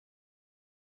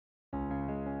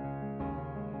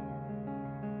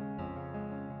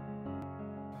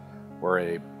We're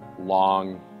a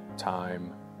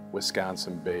long-time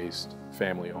Wisconsin-based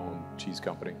family-owned cheese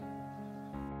company.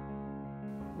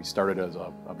 We started as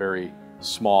a very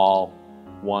small,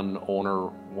 one owner,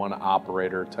 one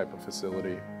operator type of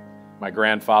facility. My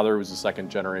grandfather, who was the second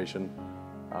generation,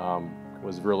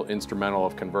 was real instrumental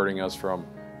of converting us from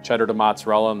cheddar to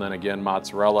mozzarella, and then again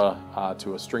mozzarella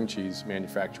to a string cheese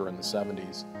manufacturer in the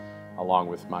 70s, along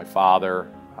with my father,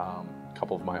 a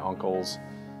couple of my uncles.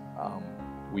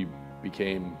 We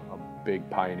became a big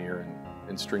pioneer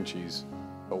in string cheese.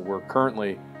 So we're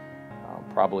currently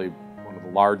probably one of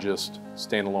the largest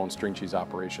standalone string cheese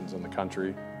operations in the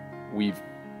country. We've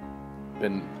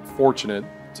been fortunate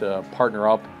to partner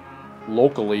up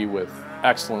locally with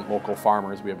excellent local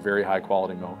farmers. We have very high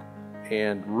quality milk.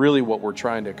 And really what we're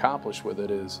trying to accomplish with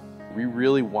it is we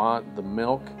really want the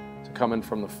milk to come in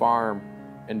from the farm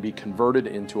and be converted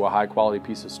into a high quality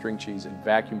piece of string cheese and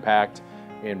vacuum packed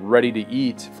and ready to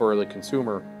eat for the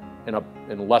consumer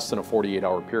in less than a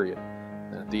 48-hour period.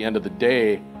 And at the end of the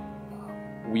day,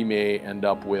 we may end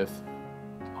up with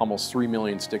almost 3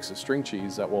 million sticks of string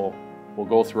cheese that will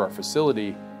go through our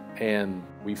facility, and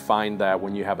we find that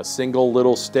when you have a single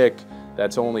little stick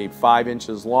that's only 5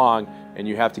 inches long and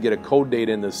you have to get a code date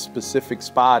in the specific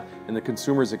spot and the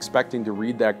consumer is expecting to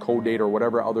read that code date or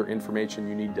whatever other information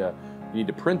you need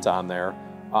to print on there,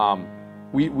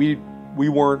 we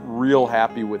weren't real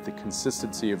happy with the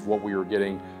consistency of what we were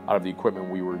getting out of the equipment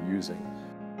we were using.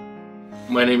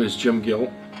 My name is Jim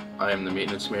Gill. I am the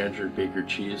maintenance manager at Baker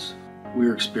Cheese. We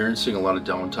are experiencing a lot of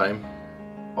downtime.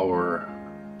 Our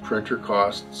printer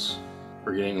costs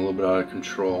are getting a little bit out of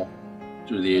control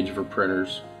due to the age of our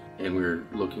printers, and we're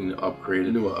looking to upgrade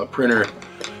into a printer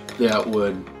that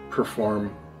would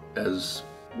perform as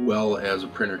well as a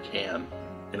printer can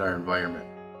in our environment.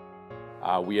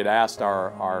 We had asked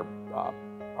our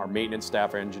maintenance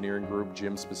staff, our engineering group,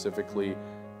 Jim specifically,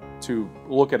 to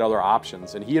look at other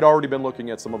options, and he had already been looking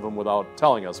at some of them without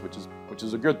telling us, which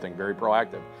is a good thing, very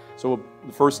proactive. So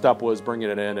the first step was bringing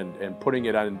it in and putting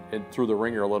it on through the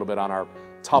ringer a little bit on our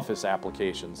toughest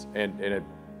applications, and it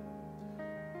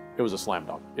was a slam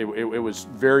dunk. It was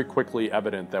very quickly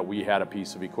evident that we had a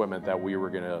piece of equipment that we were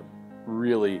going to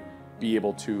really be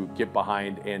able to get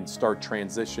behind and start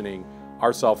transitioning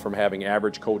ourselves from having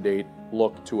average code date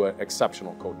look to an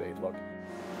exceptional code date look.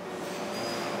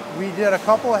 We did a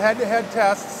couple of head-to-head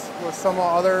tests with some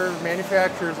other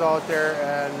manufacturers out there,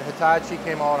 and Hitachi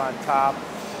came out on top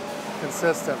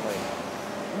consistently.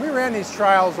 We ran these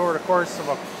trials over the course of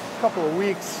a couple of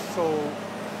weeks, so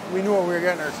we knew what we were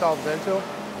getting ourselves into,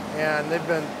 and they've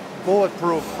been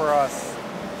bulletproof for us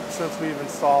since we've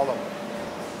installed them.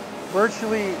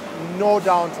 Virtually no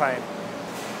downtime.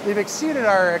 They've exceeded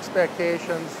our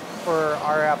expectations for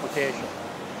our application.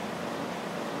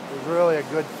 It was really a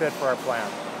good fit for our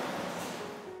plant.